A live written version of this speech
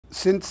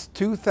Since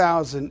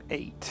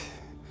 2008,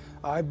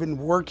 I've been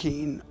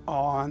working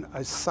on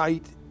a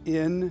site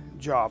in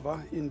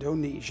Java,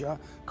 Indonesia,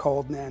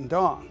 called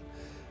Nandang.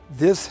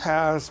 This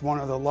has one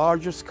of the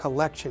largest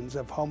collections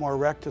of Homo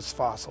erectus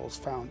fossils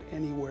found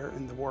anywhere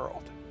in the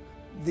world.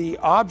 The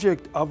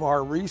object of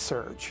our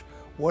research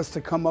was to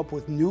come up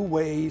with new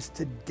ways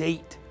to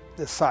date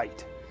the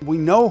site. We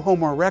know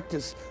Homo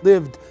erectus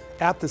lived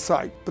at the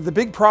site, but the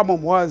big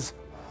problem was,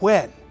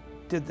 when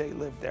did they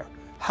live there?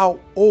 How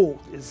old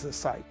is the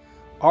site?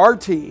 Our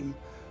team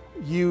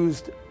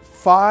used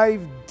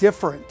 5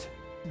 different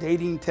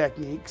dating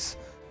techniques,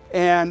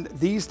 and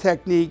these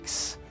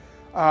techniques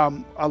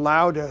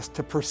allowed us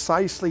to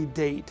precisely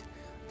date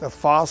the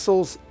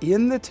fossils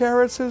in the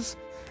terraces,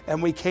 and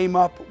we came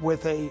up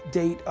with a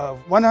date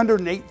of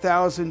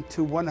 108,000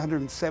 to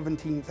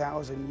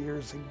 117,000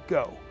 years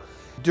ago.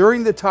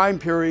 During the time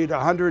period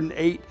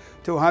 108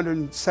 to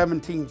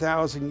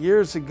 117,000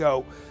 years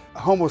ago,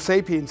 Homo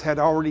sapiens had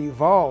already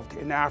evolved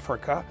in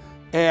Africa,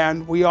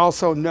 and we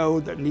also know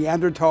that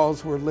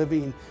Neanderthals were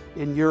living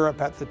in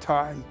Europe at the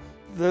time.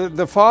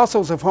 The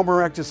fossils of Homo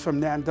erectus from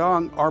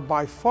Nandang are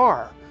by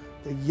far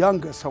the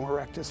youngest Homo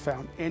erectus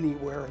found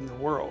anywhere in the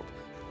world.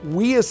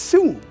 We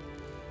assume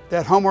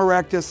that Homo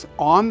erectus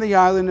on the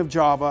island of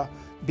Java,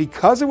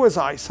 because it was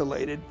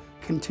isolated,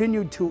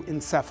 continued to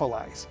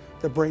encephalize.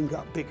 The brain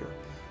got bigger.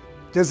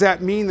 Does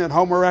that mean that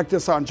Homo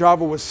erectus on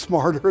Java was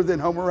smarter than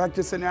Homo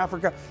erectus in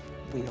Africa?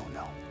 We don't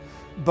know.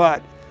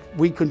 But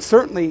we can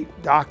certainly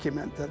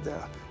document that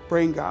the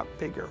brain got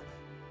bigger.